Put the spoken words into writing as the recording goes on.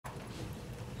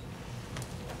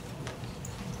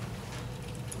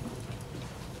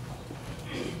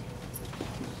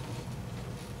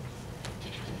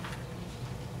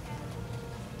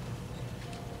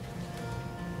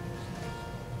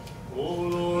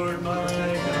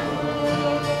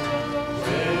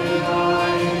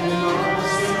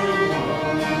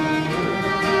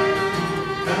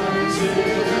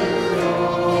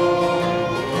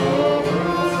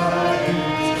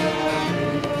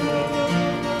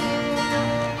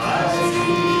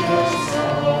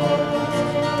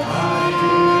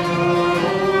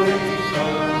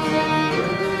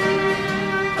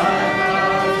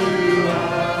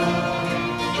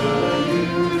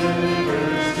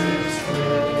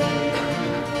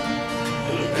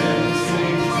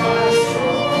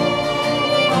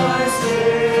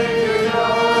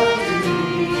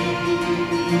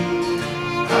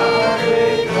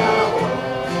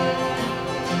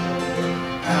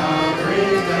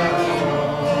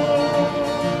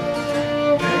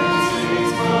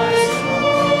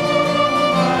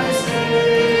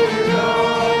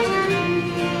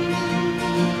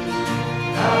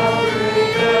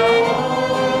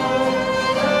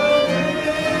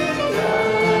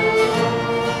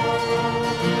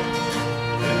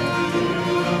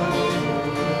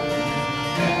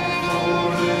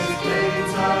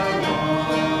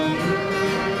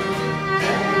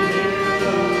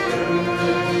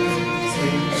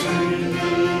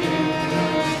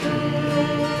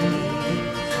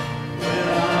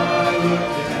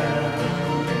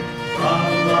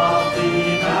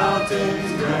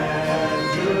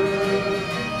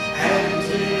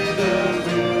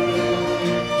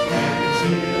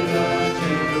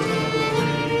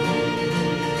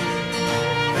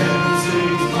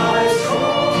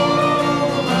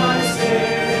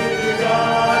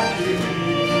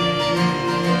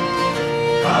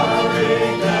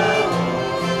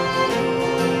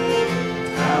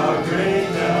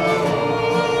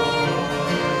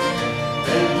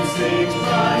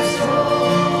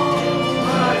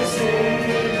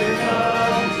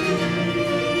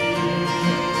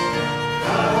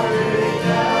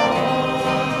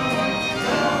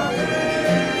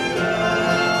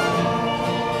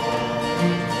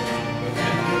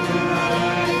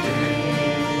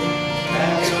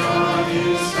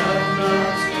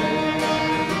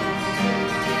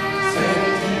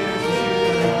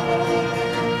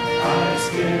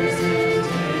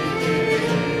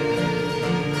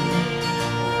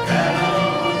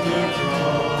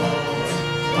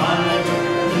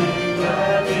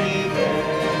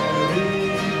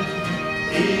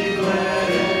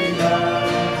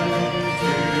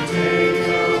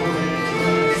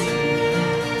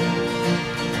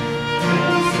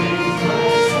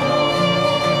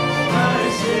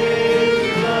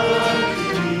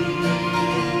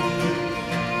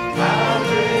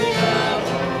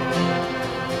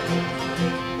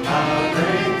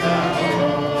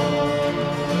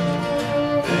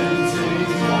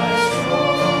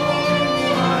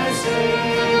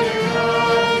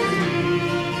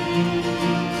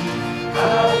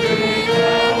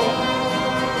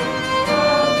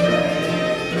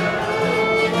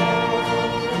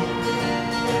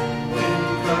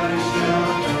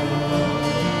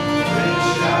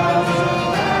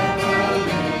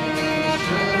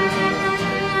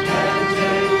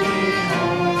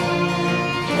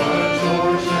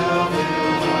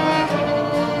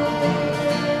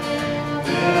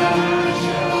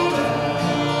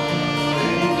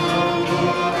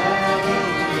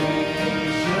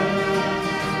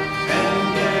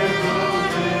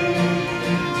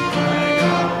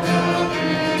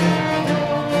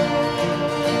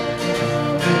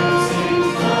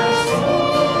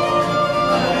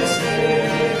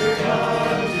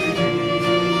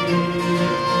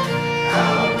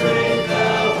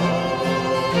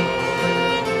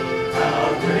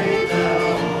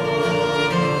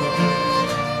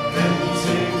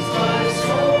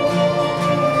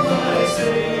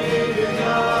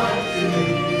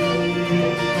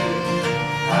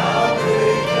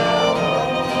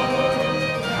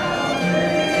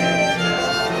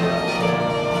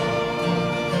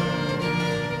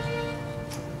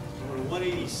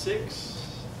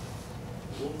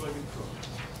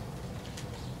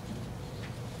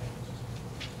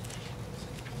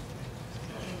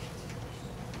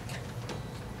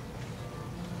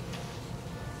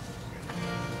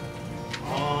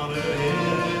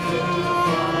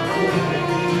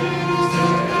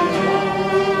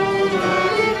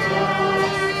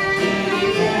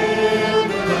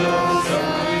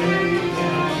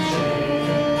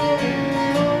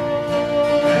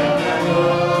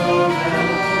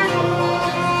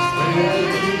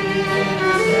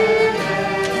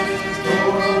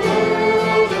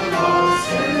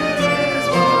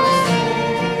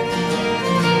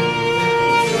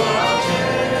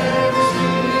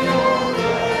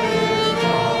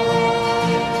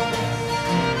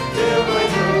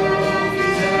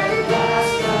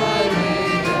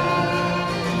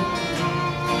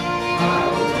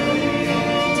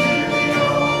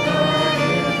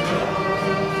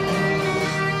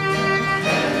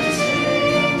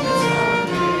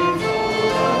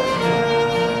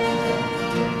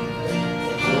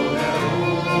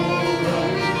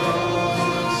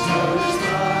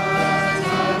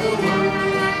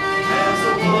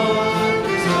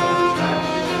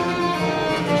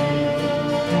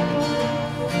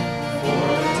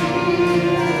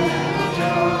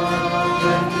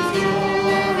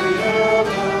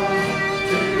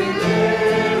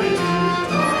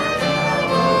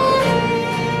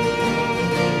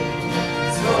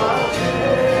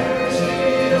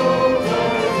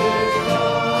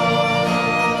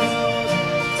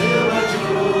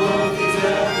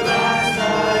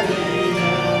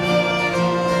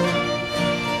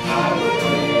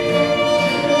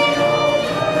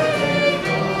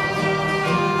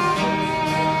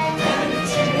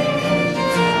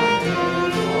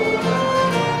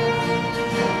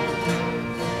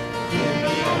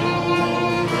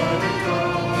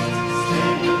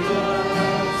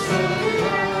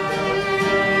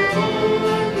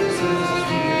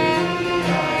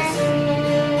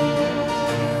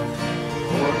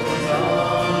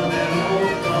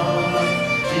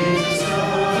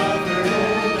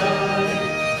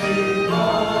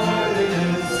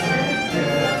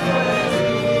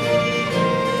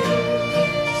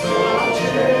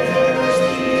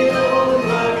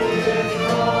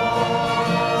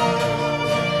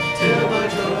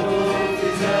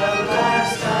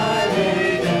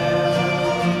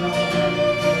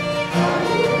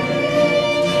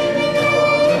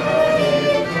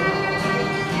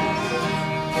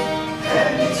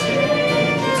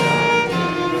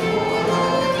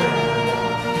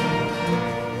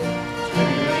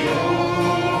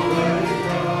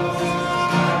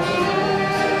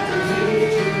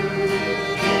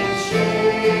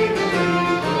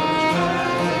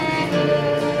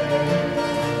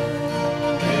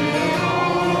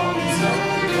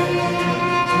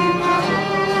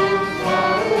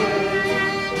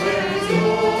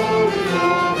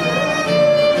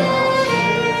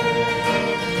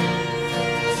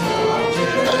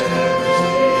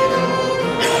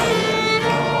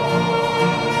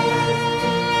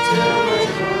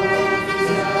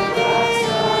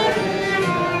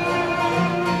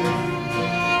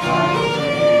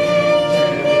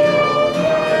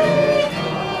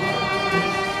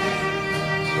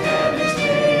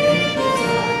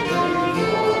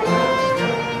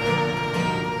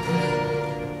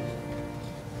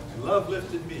Love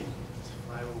lifted me. It's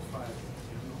 5:05.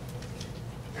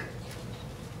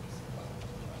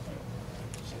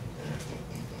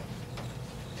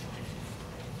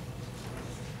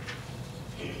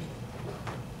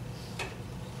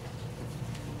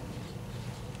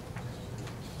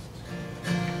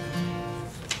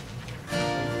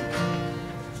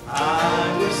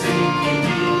 I was sinking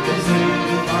deep into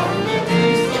on the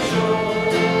peaceful shore,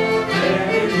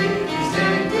 where he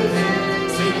stand within,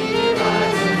 singing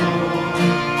rise and fall.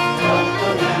 But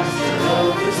the master of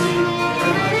the sea,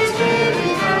 heard my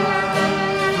despairing cry,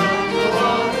 from the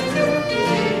waters lifted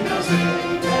me, now say,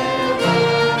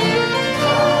 farewell.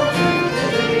 Love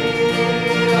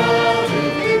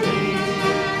lifted me,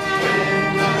 when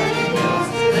nothing else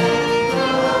did end.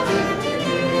 Love lifted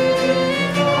me,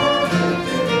 love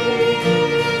lifted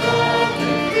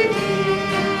me.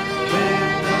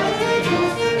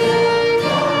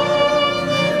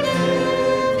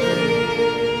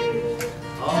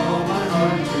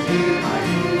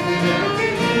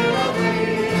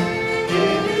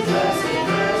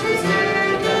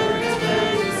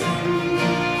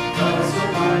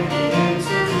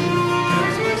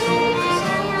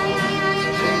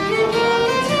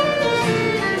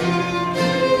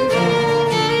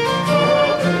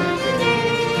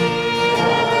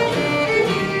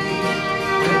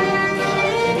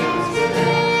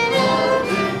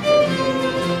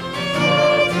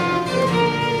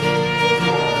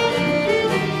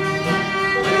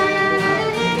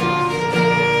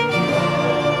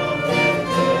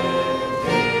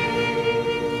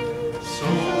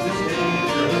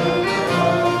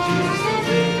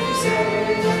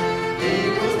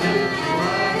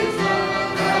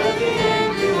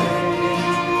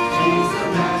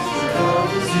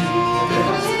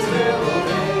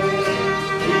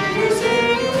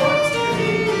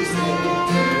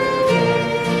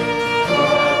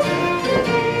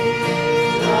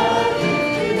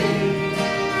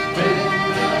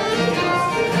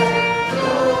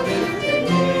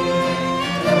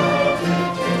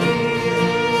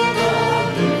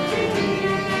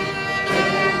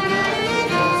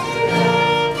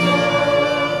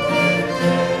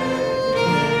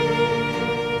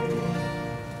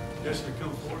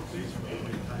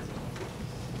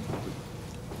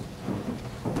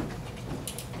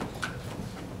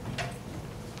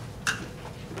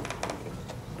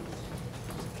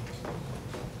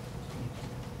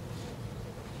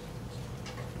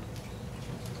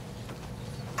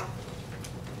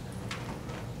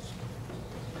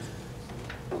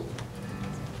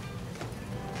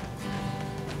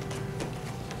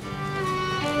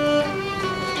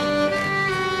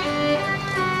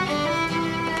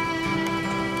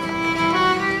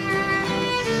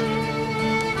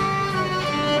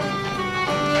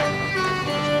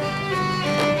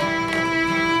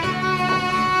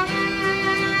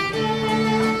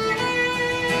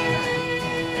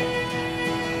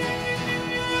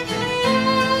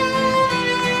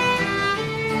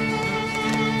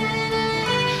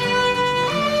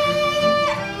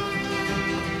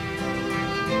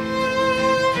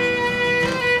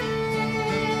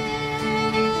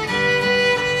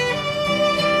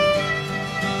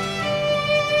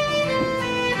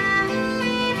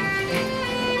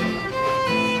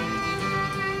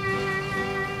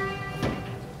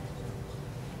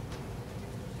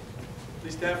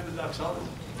 Please stand for the doxology.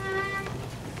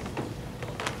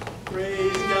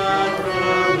 Praise God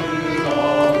from whom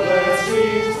all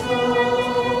blessings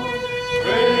flow.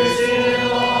 Praise Him,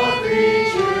 all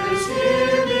creatures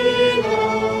here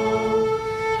below.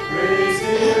 Praise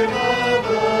Him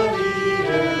above the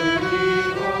heavenly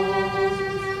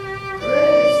hosts.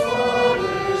 Praise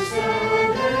Father,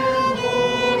 Son, and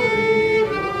Holy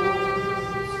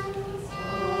Ghost.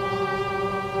 Amen.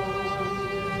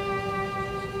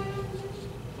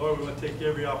 Lord, we want to take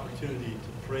every opportunity to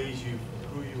praise you for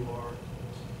who you are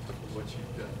and what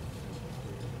you've done.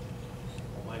 For your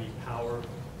almighty power,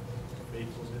 your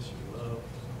faithfulness, your love,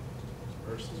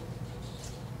 your mercy.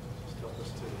 Just help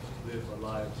us to live our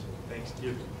lives in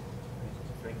thanksgiving,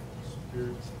 thankful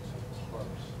spirits, and thankful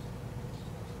hearts.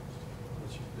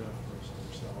 What you've done for us in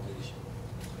your salvation.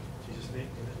 In Jesus' name,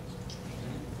 amen.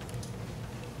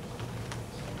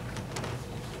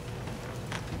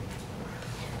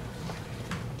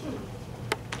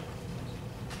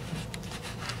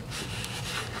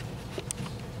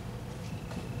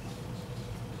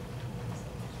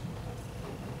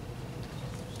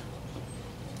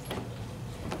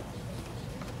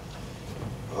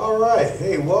 All right.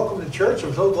 Hey, welcome to church.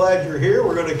 I'm so glad you're here.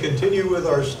 We're going to continue with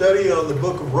our study on the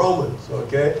book of Romans,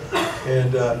 okay?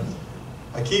 And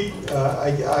I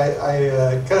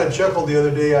kind of chuckled the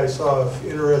other day. I saw,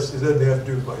 interesting, it doesn't have to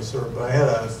do with my sermon, but I had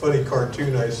a funny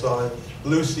cartoon I saw.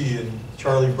 Lucy and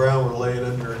Charlie Brown were laying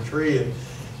under a tree, and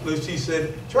Lucy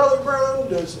said, "Charlie Brown,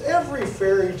 does every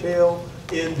fairy tale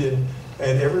end in,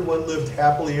 and everyone lived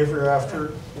happily ever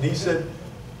after?" And he said,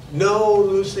 "No,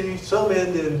 Lucy, some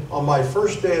end in, on my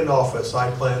first day in office,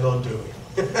 I planned on doing."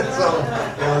 So,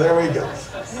 there we go.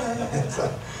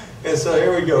 And so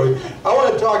here we go. I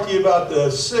want to talk to you about the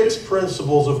 6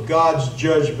 principles of God's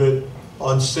judgment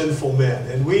on sinful men.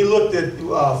 And we looked at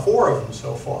 4 of them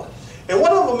so far. And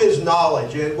one of them is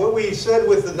knowledge. And what we said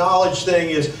with the knowledge thing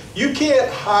is you can't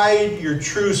hide your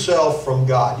true self from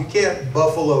God. You can't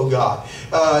buffalo God.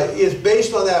 It's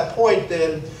based on that point,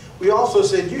 then, we also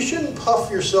said you shouldn't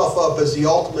puff yourself up as the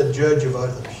ultimate judge of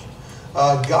others.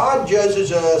 God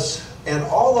judges us, and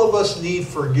all of us need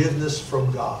forgiveness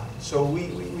from God. So we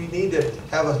need to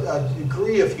have a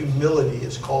degree of humility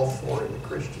is called for in the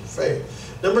Christian faith.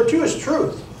 Number 2 is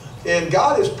truth. And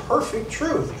God is perfect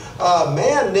truth.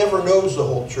 Man never knows the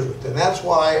whole truth. And that's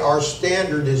why our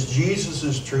standard is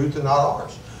Jesus' truth and not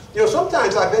ours. You know,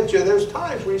 sometimes I bet you there's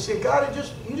times where you say, God,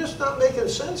 you're just not making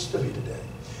sense to me today.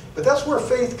 But that's where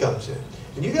faith comes in.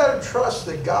 And you got to trust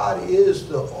that God is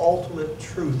the ultimate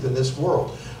truth in this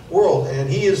world. And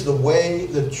He is the way,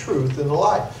 the truth, and the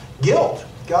life. Guilt.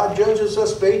 God judges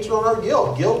us based on our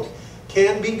guilt. Guilt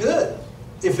can be good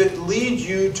if it leads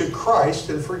you to Christ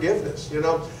and forgiveness. You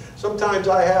know, sometimes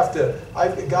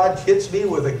God hits me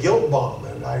with a guilt bomb,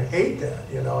 and I hate that.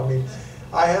 You know, I mean,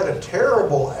 I had a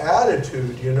terrible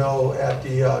attitude, you know, at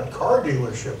the car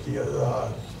dealership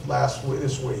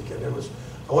this week, and it was,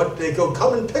 they go,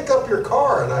 "Come and pick up your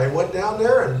car," and I went down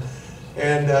there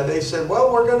and they said,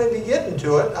 "Well, we're going to be getting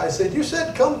to it." I said, "You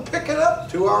said come pick it up."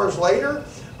 2 hours later,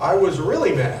 I was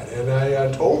really mad, and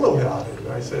I told them about it.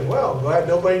 And I said, "Well, I'm glad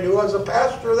nobody knew I was a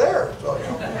pastor there." So, you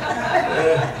know,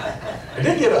 I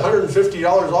did get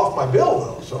 $150 off my bill,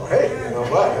 though. So, hey, you know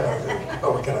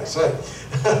what can I say?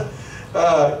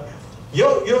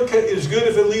 Guilt is good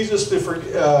if it leads us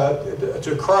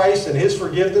to Christ and His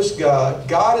forgiveness.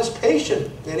 God is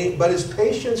patient, but His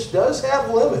patience does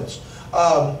have limits.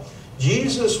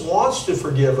 Jesus wants to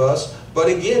forgive us, but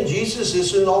again, Jesus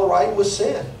isn't all right with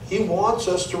sin. He wants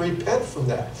us to repent from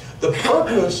that. The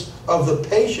purpose of the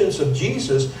patience of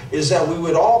Jesus is that we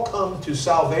would all come to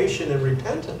salvation and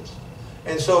repentance.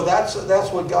 And so that's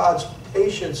what God's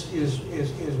patience is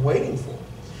waiting for.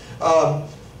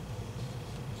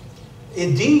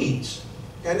 In deeds.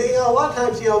 And you know, a lot of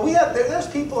times, you know, there's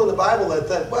people in the Bible that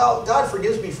think, well, God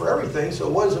forgives me for everything, so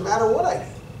what does it matter what I do?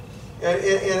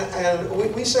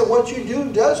 And we said what you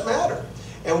do does matter.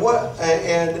 And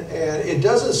it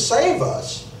doesn't save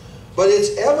us, but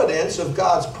it's evidence of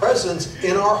God's presence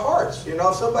in our hearts. You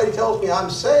know, if somebody tells me I'm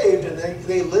saved and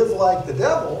they live like the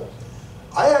devil,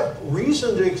 I have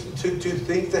reason to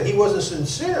think that he wasn't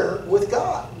sincere with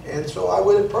God. And so I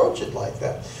would approach it like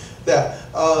that.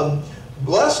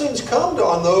 Blessings come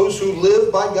on those who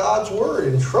live by God's word,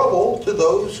 and trouble to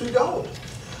those who don't.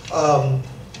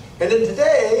 And then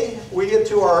today, we get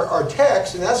to our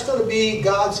text, and that's going to be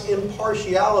God's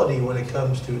impartiality when it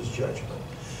comes to His judgment.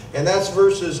 And that's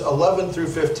verses 11 through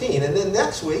 15. And then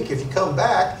next week, if you come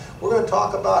back, we're going to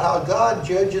talk about how God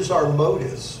judges our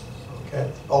motives.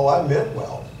 Okay? Oh, I meant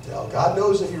well. You know, God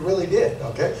knows if you really did.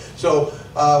 Okay? So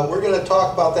we're going to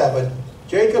talk about that. But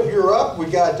Jacob, you're up. We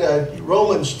got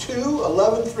Romans 2,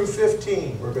 11 through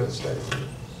 15. We're going to study through.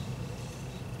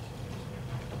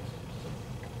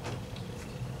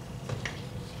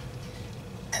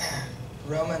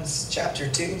 Romans chapter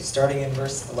 2, starting in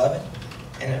verse 11,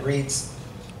 and it reads,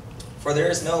 "For there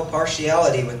is no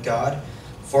partiality with God,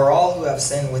 for all who have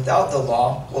sinned without the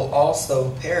law will also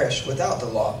perish without the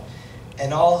law,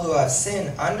 and all who have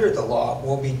sinned under the law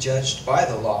will be judged by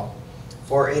the law.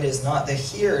 For it is not the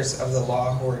hearers of the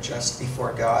law who are just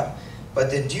before God,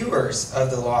 but the doers of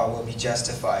the law will be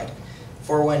justified.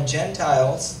 For when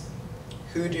Gentiles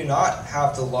who do not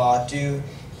have the law do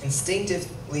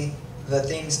instinctively the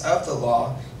things of the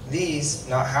law, these,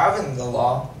 not having the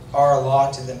law, are a law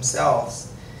to themselves,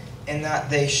 in that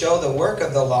they show the work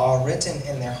of the law written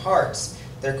in their hearts,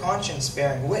 their conscience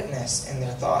bearing witness in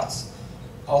their thoughts,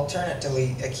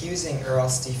 alternately accusing or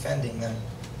else defending them."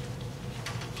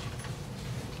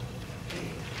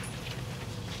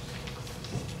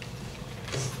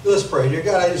 Let's pray. Dear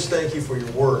God, I just thank you for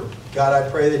your word. God, I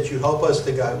pray that you help us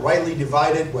to, God, rightly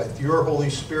divide it with your Holy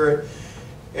Spirit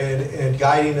and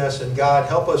guiding us. And God,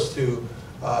 help us to,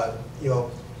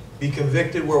 be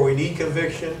convicted where we need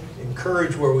conviction,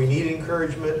 encourage where we need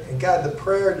encouragement. And God, the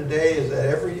prayer today is that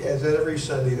every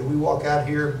Sunday that we walk out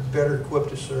here better equipped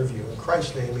to serve you. In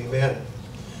Christ's name, amen.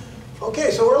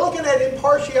 Okay, so we're looking at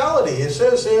impartiality. It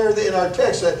says there in our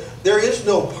text that there is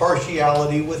no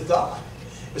partiality with God.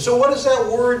 And so what does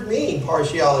that word mean,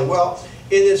 partiality? Well,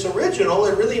 in its original,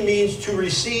 it really means to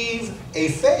receive a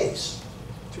face.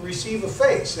 To receive a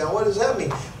face. Now, what does that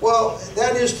mean? Well,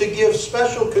 that is to give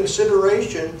special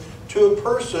consideration to a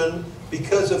person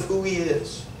because of who he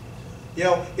is. You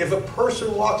know, if a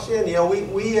person walks in, you know,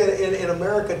 we in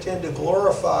America tend to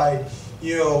glorify,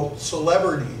 you know,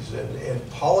 celebrities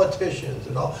and politicians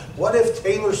and all. What if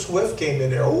Taylor Swift came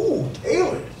in there? Oh,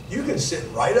 Taylor, you can sit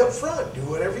right up front, do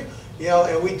whatever you know.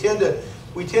 And we tend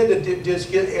to just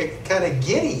get kind of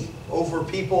giddy over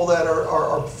people that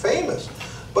are famous.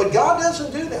 But God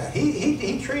doesn't do that.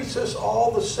 He treats us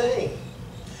all the same.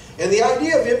 And the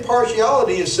idea of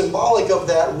impartiality is symbolic of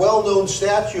that well-known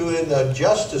statue in the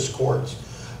justice courts.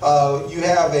 You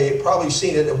have probably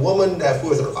seen it, a woman that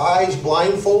with her eyes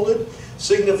blindfolded,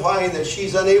 signifying that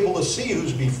she's unable to see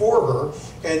who's before her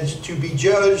and to be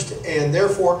judged, and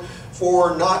therefore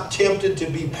for not tempted to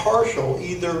be partial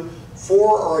either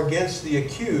for or against the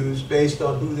accused based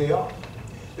on who they are.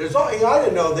 I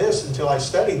didn't know this until I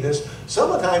studied this.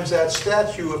 Sometimes that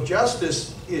statue of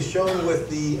justice is shown with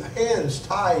the hands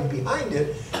tied behind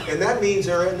it, and that means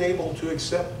they're unable to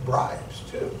accept bribes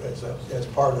too, as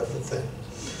part of the thing.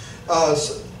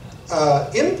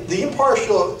 The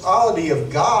impartiality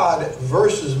of God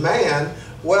versus man,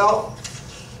 well,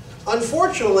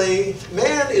 unfortunately,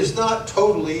 man is not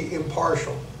totally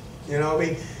impartial. You know, I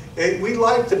mean, we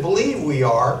like to believe we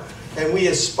are, and we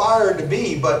aspire to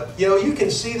be, but you know, you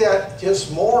can see that just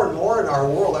more and more in our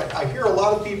world. I hear a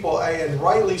lot of people, and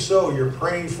rightly so, you're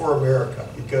praying for America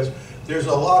because there's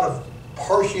a lot of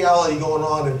partiality going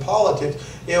on in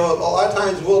politics. You know, a lot of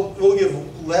times we'll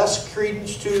give less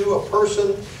credence to a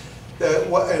person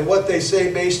and what they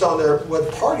say based on what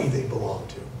party they belong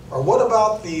to. Or what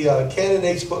about the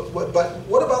candidates? But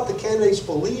what about the candidates'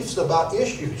 beliefs about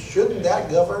issues? Shouldn't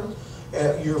that govern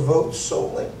your vote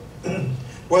solely?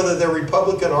 Whether they're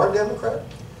Republican or Democrat?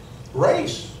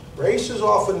 Race. Race is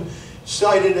often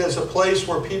cited as a place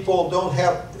where people don't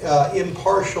have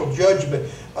impartial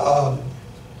judgment.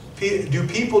 Do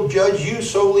people judge you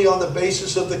solely on the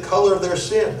basis of the color of their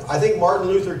sin? I think Martin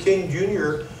Luther King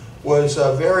Jr.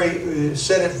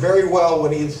 said it very well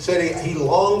when he said he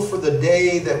longed for the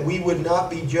day that we would not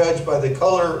be judged by the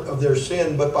color of their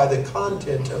sin, but by the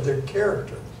content of their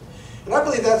character. And I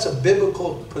believe that's a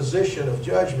biblical position of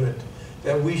judgment,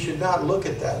 that we should not look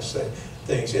at that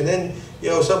things. And then, you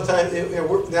know, sometimes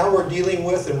now we're dealing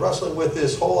with and wrestling with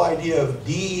this whole idea of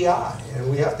DEI, and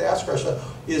we have to ask ourselves,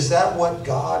 is that what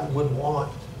God would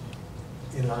want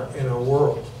in our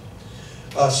world?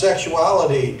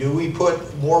 Sexuality, do we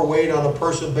put more weight on a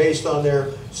person based on their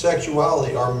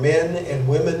sexuality? Are men and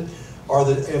women of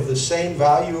the same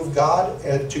value of God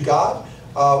to God?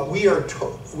 We are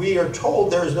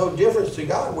told there is no difference to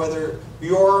God whether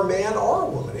you are a man or a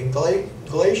woman. In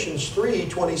Galatians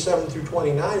 3:27 through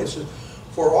 29, it says,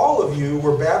 "For all of you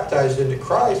were baptized into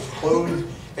Christ, clothed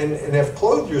and have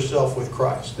clothed yourself with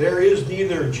Christ. There is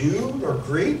neither Jew nor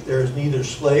Greek, there is neither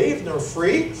slave nor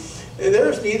free, and there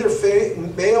is neither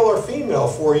male or female,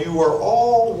 for you are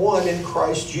all one in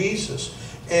Christ Jesus.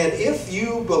 And if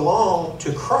you belong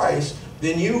to Christ,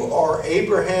 then you are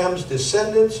Abraham's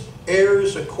descendants,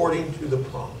 heirs according to the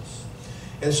promise."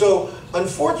 And so,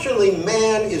 unfortunately,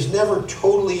 man is never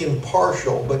totally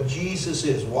impartial, but Jesus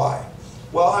is. Why?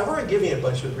 Well, I've already given you a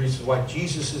bunch of reasons why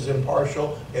Jesus is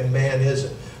impartial and man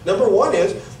isn't. Number one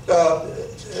is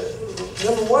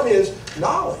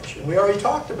knowledge, and we already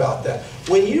talked about that.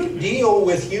 When you deal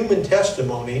with human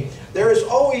testimony, there is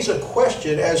always a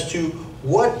question as to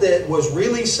what that was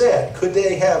really said. Could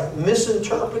they have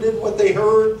misinterpreted what they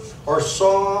heard or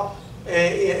saw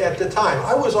at the time?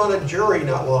 I was on a jury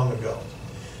not long ago,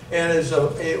 and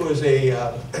it was a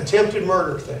attempted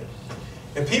murder thing,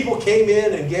 and people came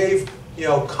in and gave, you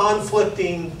know,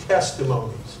 conflicting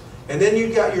testimonies, and then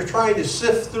you're trying to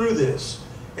sift through this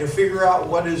and figure out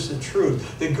what is the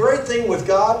truth. The great thing with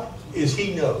God is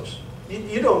He knows.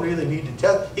 You don't really need to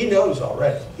tell. He knows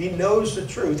already. He knows the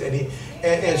truth,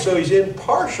 and so He's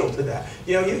impartial to that.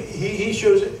 You know, He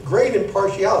shows great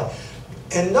impartiality.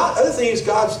 And other thing is,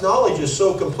 God's knowledge is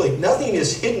so complete. Nothing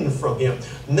is hidden from Him.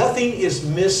 Nothing is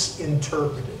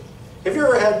misinterpreted. Have you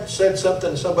ever said something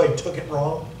and somebody took it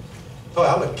wrong? Oh,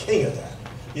 I'm a king of that.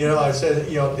 You know, I said,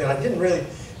 you know, and I didn't really.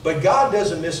 But God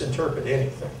doesn't misinterpret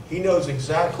anything. He knows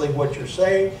exactly what you're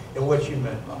saying and what you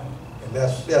meant by it. And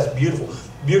that's beautiful.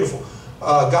 Beautiful.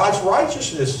 God's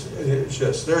righteousness is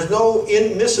just. There's no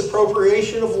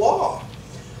misappropriation of law.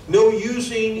 No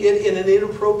using it in an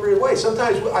inappropriate way.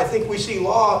 Sometimes I think we see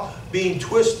law being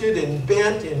twisted and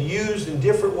bent and used in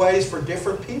different ways for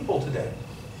different people today.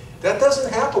 That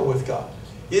doesn't happen with God.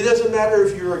 It doesn't matter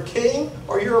if you're a king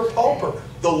or you're a pauper.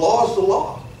 The law is the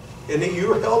law, and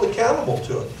you're held accountable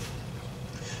to it.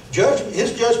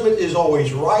 His judgment is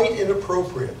always right and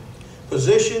appropriate.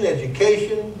 Position,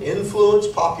 education, influence,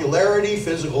 popularity,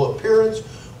 physical appearance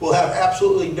will have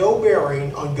absolutely no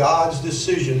bearing on God's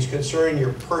decisions concerning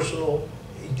your personal,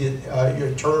 your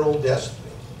eternal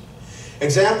destiny.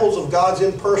 Examples of God's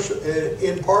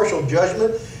impartial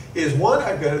judgment is one,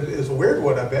 is a weird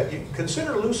one, I bet. You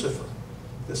consider Lucifer,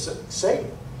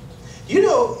 Satan. You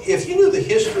know, if you knew the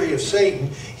history of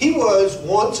Satan, he was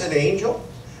once an angel.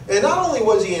 And not only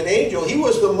was he an angel, he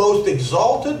was the most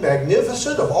exalted,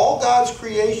 magnificent of all God's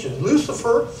creation.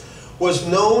 Lucifer was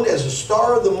known as the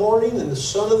star of the morning and the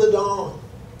son of the dawn.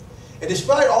 And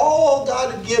despite all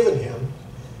God had given him,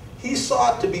 he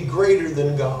sought to be greater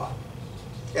than God.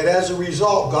 And as a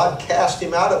result, God cast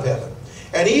him out of heaven.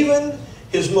 And even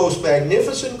his most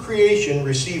magnificent creation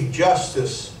received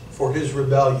justice for his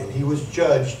rebellion. He was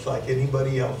judged like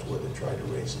anybody else would have tried to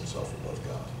raise himself above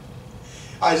God.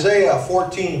 Isaiah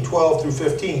 14:12 through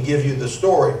 15 give you the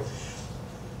story.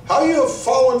 How you have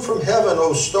fallen from heaven,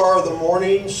 O star of the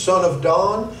morning, son of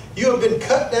dawn. You have been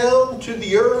cut down to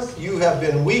the earth. You have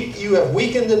been weak. You have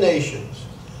weakened the nations.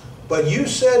 But you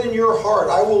said in your heart,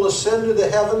 I will ascend to the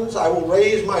heavens. I will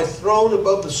raise my throne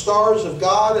above the stars of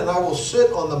God, and I will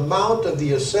sit on the mount of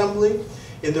the assembly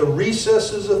in the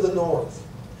recesses of the north.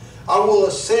 I will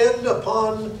ascend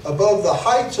above the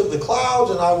heights of the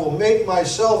clouds, and I will make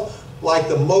myself like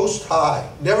the Most High.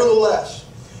 Nevertheless,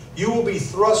 you will be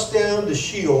thrust down to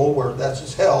Sheol, where that's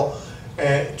his hell,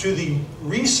 to the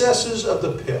recesses of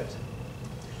the pit.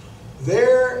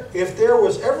 There, if there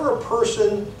was ever a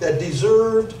person that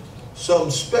deserved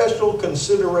some special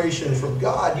consideration from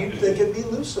God, you'd think it'd be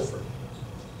Lucifer.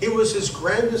 He was his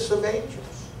grandest of angels.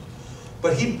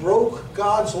 But he broke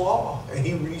God's law, and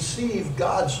he received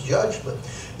God's judgment.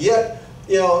 Yet,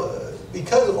 you know,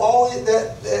 because of all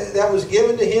that was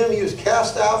given to him, he was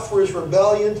cast out for his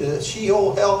rebellion to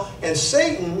Sheol, hell. And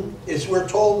Satan, as we're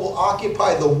told, will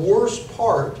occupy the worst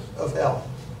part of hell.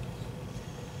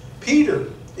 Peter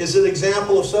is an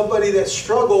example of somebody that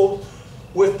struggled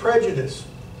with prejudice.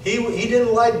 He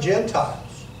didn't like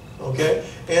Gentiles, okay?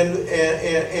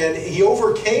 And he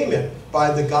overcame it by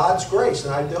the God's grace.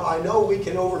 And I know we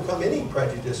can overcome any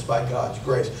prejudice by God's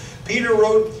grace. Peter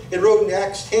wrote in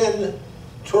Acts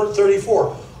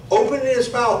 10:34, opening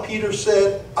his mouth, Peter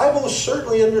said, I most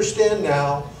certainly understand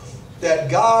now that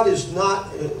God is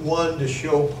not one to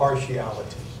show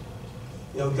partiality.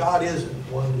 You know, God isn't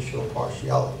one to show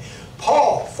partiality.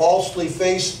 Paul falsely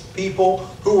faced people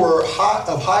who were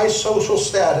of high social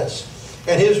status,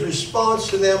 and his response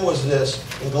to them was this,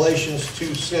 in Galatians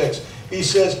 2:6. He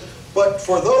says, but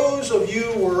for those of you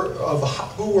who were of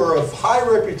high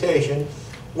reputation,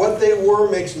 what they were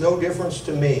makes no difference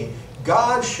to me.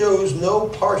 God shows no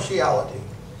partiality.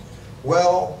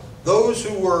 Well, those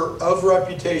who were of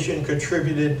reputation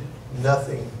contributed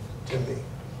nothing to me.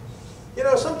 You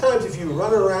know, sometimes if you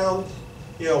run around,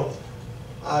 you know,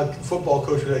 football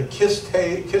coach would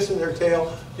say, kissing their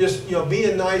tail, just, you know,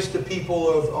 being nice to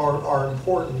people are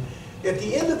important. At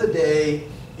the end of the day,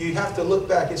 you have to look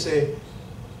back and say,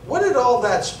 what did all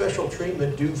that special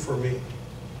treatment do for me?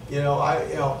 You know, I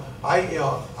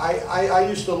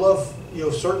used to love, you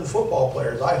know, certain football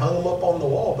players. I hung them up on the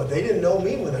wall, but they didn't know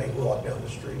me when I walked down the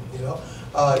street.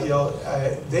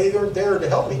 They weren't there to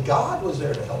help me. God was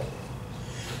there to help me.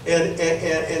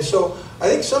 And so I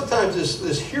think sometimes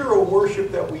this hero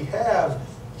worship that we have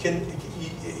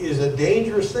is a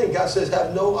dangerous thing. God says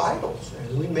have no idols,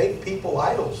 and we make people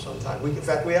idols sometimes. In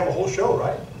fact, we have a whole show,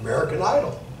 right? American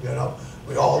Idol. You know,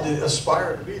 we all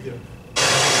aspire to be there.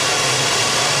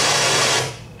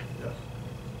 Yeah.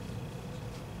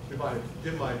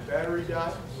 Did my battery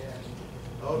die?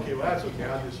 Yeah. Okay, well that's okay.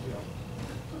 I'll just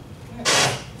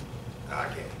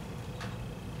Okay.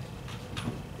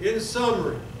 In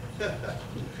summary,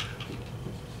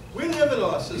 we live in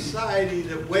a society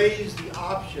that weighs the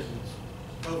options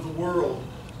of the world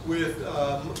with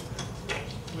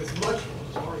much.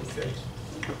 Sorry, face.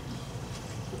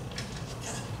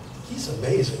 He's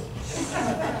amazing.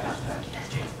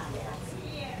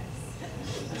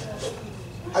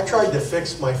 I tried to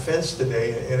fix my fence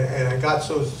today, and I got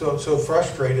so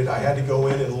frustrated I had to go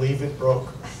in and leave it broke.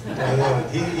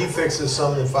 And he fixes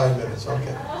some in 5 minutes.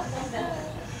 Okay.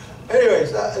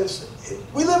 Anyways,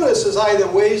 we live in a society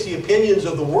that weighs the opinions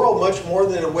of the world much more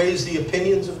than it weighs the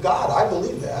opinions of God. I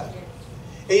believe that.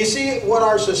 And you see, what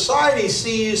our society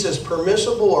sees as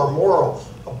permissible or moral,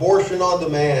 abortion on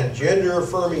demand,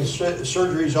 gender-affirming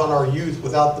surgeries on our youth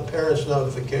without the parents'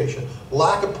 notification,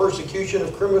 lack of persecution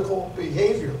of criminal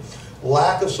behavior,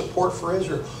 lack of support for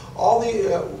Israel, all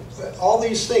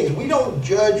these things. We don't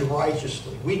judge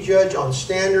righteously. We judge on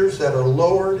standards that are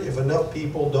lowered if enough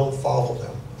people don't follow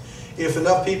them. If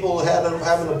enough people have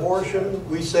an abortion,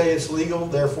 we say it's legal,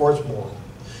 therefore it's moral.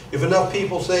 If enough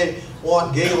people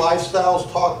want gay lifestyles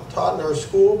taught in our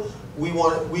school, we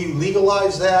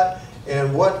legalize that,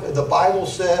 and what the Bible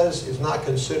says is not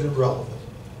considered relevant.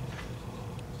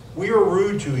 We are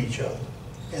rude to each other,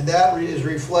 and that is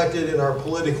reflected in our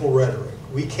political rhetoric.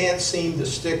 We can't seem to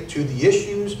stick to the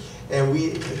issues, and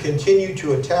we continue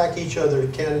to attack each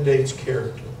other's candidates'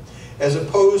 character, as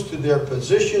opposed to their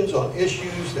positions on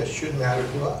issues that should matter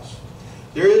to us.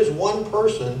 There is one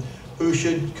person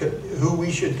who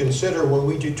we should consider when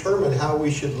we determine how we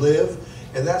should live,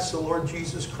 and that's the Lord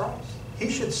Jesus Christ.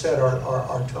 He should set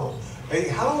our tone. Hey,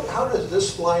 how does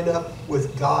this line up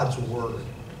with God's Word,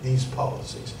 these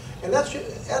policies? And that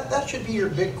should be your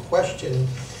big question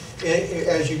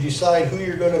as you decide who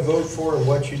you're going to vote for and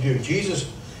what you do.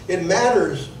 Jesus, it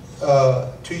matters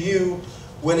to you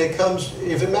when it comes,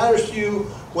 if it matters to you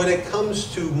when it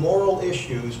comes to moral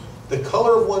issues, the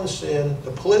color of one's sin,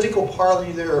 the political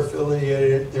party they're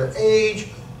affiliated, their age,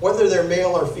 whether they're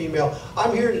male or female.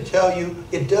 I'm here to tell you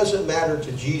it doesn't matter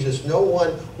to Jesus. No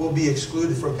one will be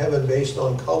excluded from heaven based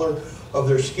on color of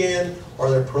their skin or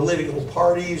their political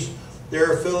parties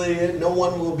they're affiliated. No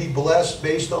one will be blessed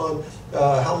based on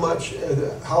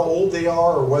how old they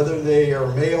are or whether they are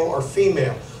male or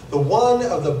female. The one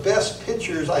of the best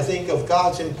pictures, I think, of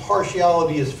God's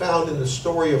impartiality is found in the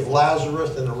story of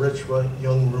Lazarus and the rich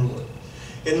young ruler.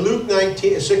 In Luke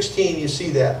 16, you see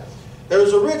that. There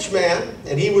was a rich man,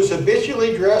 and he was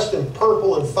habitually dressed in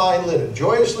purple and fine linen,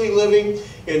 joyously living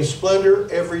in splendor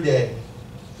every day.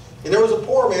 And there was a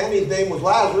poor man, his name was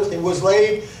Lazarus, and he was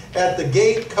laid at the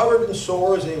gate covered in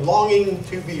sores and longing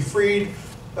to be freed,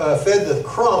 fed the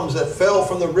crumbs that fell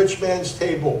from the rich man's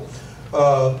table.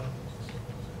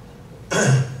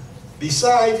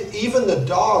 Besides, even the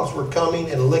dogs were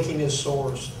coming and licking his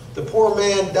sores. The poor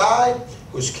man died,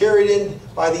 was carried in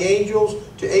by the angels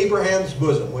to Abraham's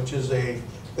bosom, which is a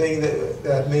thing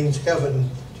that means heaven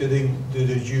to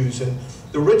the Jews. And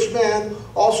the rich man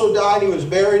also died. He was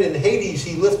buried in Hades.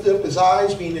 He lifted up his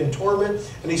eyes, being in torment,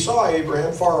 and he saw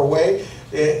Abraham far away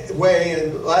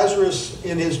and Lazarus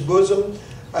in his bosom.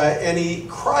 And he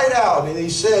cried out, and he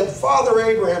said, "Father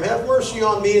Abraham, have mercy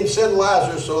on me and send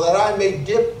Lazarus so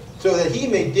that he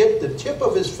may dip the tip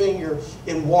of his finger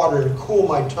in water and cool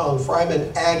my tongue, for I'm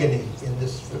in agony in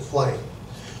this flame."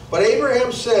 But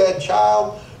Abraham said,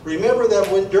 "Child, remember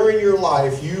that during your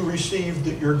life you received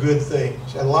your good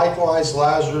things, and likewise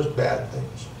Lazarus bad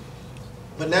things.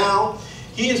 But now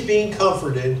he is being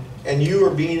comforted, and you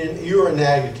are in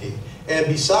agony. And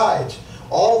besides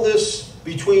all this,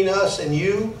 between us and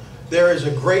you, there is a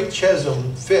great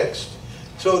chasm fixed,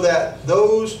 so that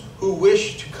those who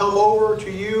wish to come over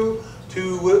to you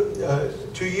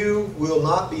will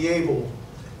not be able,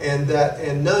 and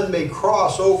none may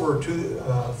cross over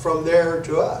from there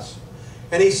to us."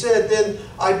 And he said, "Then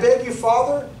I beg you,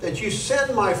 Father, that you send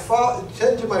to my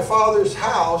father's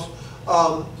house,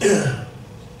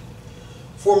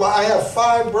 for I have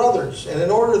 5 brothers, and in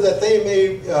order that they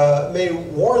may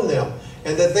warn them,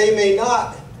 and that they may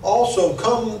not also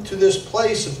come to this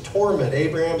place of torment."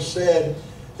 Abraham said,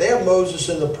 "They have Moses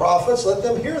and the prophets, let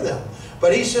them hear them."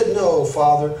 But he said, "No,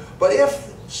 Father, but if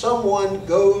someone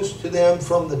goes to them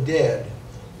from the dead,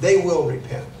 they will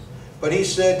repent." But he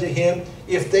said to him,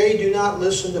 "If they do not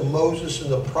listen to Moses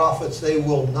and the prophets, they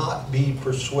will not be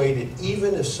persuaded,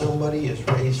 even if somebody is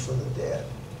raised from the dead."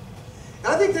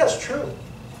 And I think that's true.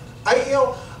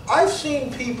 I've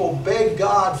seen people beg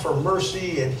God for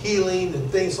mercy and healing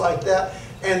and things like that,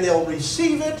 and they'll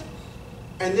receive it,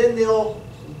 and then they'll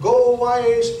go a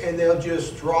ways and they'll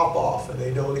just drop off, and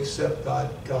they don't accept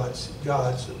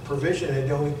God's provision, and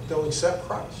don't accept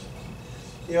Christ.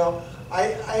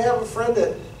 I have a friend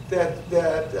that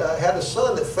had a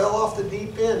son that fell off the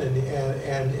deep end,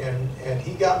 and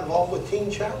he got involved with Teen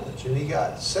Challenge, and he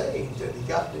got saved, and he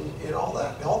got in all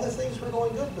that. And all the things were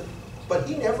going good, but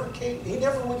he never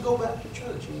would go back to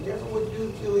church. He never would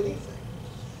do anything.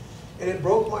 And it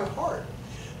broke my heart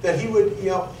that he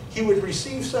would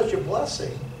receive such a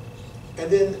blessing and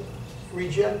then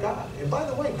reject God. And by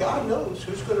the way, God knows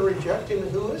who's going to reject him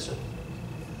and who isn't.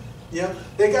 You know,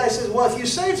 the guy says, well, if you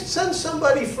send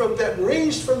somebody that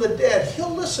raised from the dead,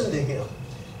 he'll listen to him.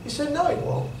 He said, no, he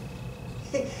won't.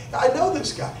 I know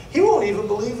this guy. He won't even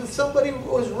believe if somebody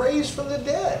was raised from the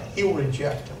dead. He will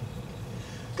reject him.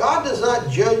 God does not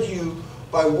judge you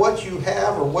by what you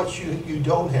have or what you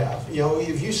don't have. You know,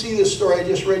 if you see this story I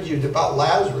just read you about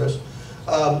Lazarus,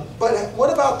 but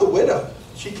what about the widow?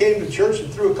 She came to church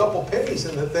and threw a couple pennies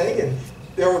in the thing, and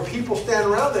there were people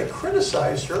standing around that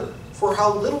criticized her for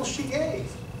how little she gave.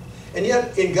 And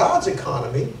yet, in God's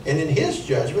economy and in His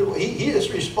judgment,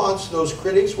 His response to those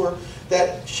critics were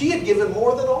that she had given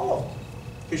more than all of them,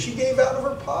 because she gave out of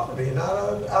her poverty and not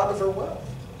out of her wealth.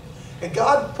 And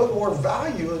God put more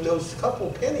value in those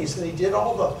couple pennies than He did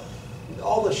all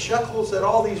the shekels that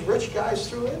all these rich guys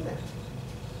threw in there.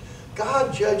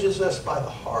 God judges us by the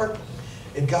heart,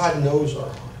 and God knows our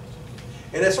heart.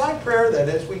 And it's my prayer that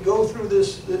as we go through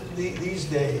these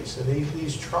days and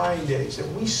these trying days, that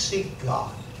we seek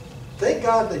God. Thank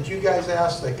God that you guys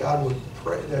asked that God would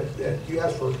pray, that you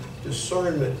ask for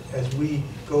discernment as we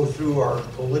go through our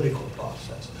political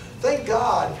process. Thank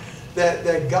God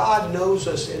that God knows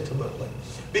us intimately.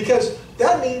 Because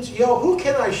that means, you know, who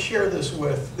can I share this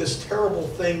with? This terrible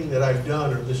thing that I've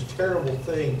done, or this terrible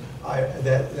thing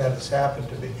that has happened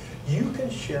to me. You can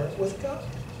share it with God.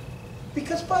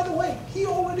 Because, by the way, He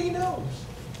already knows.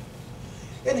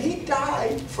 And He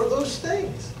died for those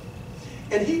things.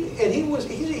 And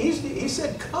He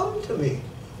said, come to me,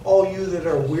 all you that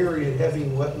are weary and heavy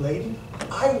laden.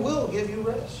 I will give you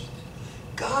rest.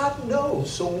 God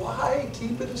knows, so why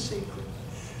keep it a secret?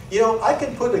 You know, I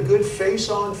can put a good face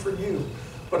on for you,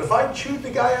 but if I chewed the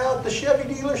guy out at the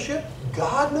Chevy dealership,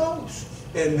 God knows.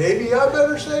 And maybe I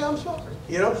better say I'm sorry,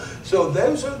 you know? So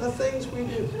those are the things we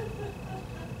do.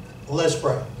 Let's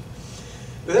pray.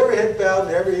 With every head bowed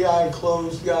and every eye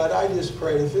closed, God, I just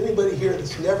pray, if anybody here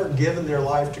that's never given their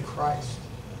life to Christ,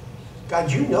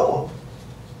 God, you know them.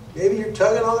 Maybe you're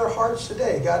tugging on their hearts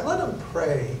today. God, let them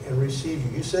pray and receive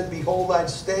you. You said, behold, I'd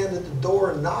stand at the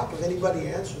door and knock. If anybody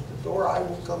answers the door, I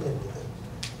will come into them.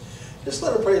 Just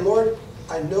let them pray. Lord,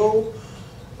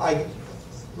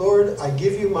 Lord, I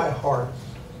give you my heart.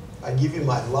 I give you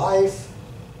my life.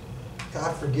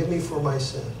 God, forgive me for my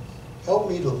sin. Help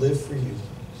me to live for you.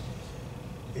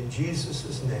 In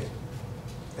Jesus' name.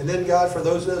 And then, God, for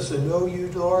those of us that know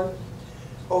you, Lord,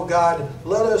 oh God,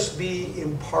 let us be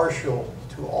impartial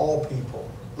to all people.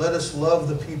 Let us love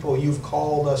the people you've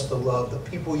called us to love, the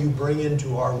people you bring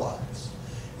into our lives.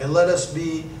 And let us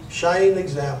be shining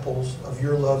examples of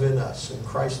your love in us. In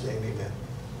Christ's name, amen.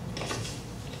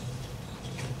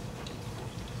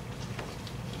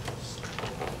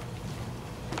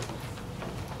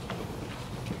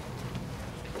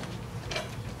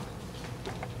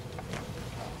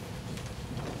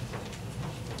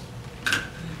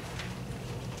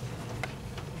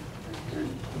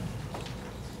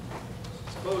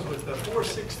 Close with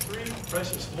 463,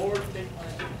 Precious Lord, take my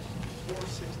hand.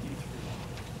 463.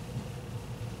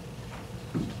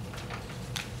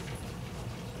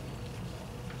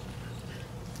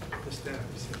 Let's stand up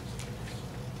and sing.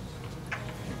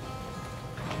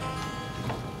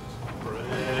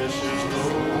 Precious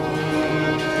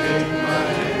Lord, take my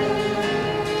hand,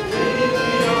 lead me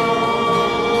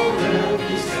on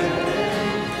every step.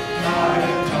 I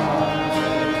am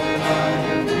tired, I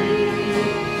am weak,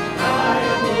 I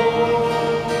am Lord.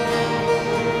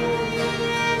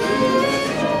 Who is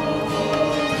Lord?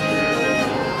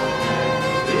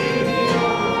 Lead me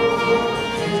on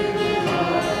to the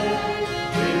light.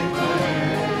 Take my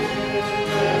hand,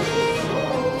 precious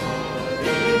Lord,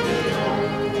 lead me on.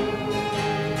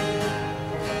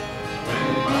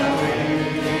 When my way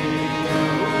goes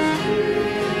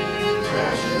through,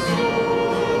 precious Lord,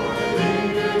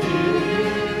 linger here.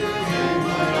 And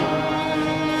my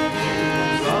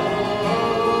eyes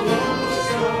almost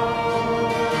gone.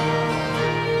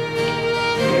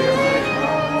 Hear my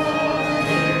cry,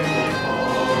 hear my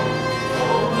call.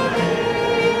 Hold my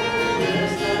hand,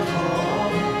 lift them all.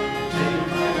 Take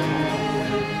my hand,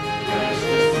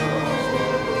 precious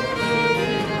Lord, lead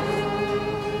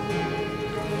me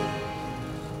on.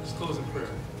 Let's close in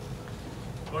prayer.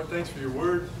 Lord, thanks for your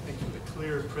word. Thank you for the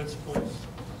clear principles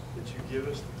that you give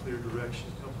us, the clear direction.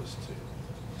 Help us to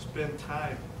spend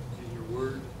time in your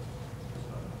word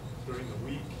during the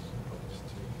week. Help us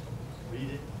to read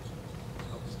it.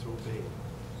 Help us to obey it.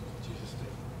 In Jesus'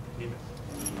 name, amen.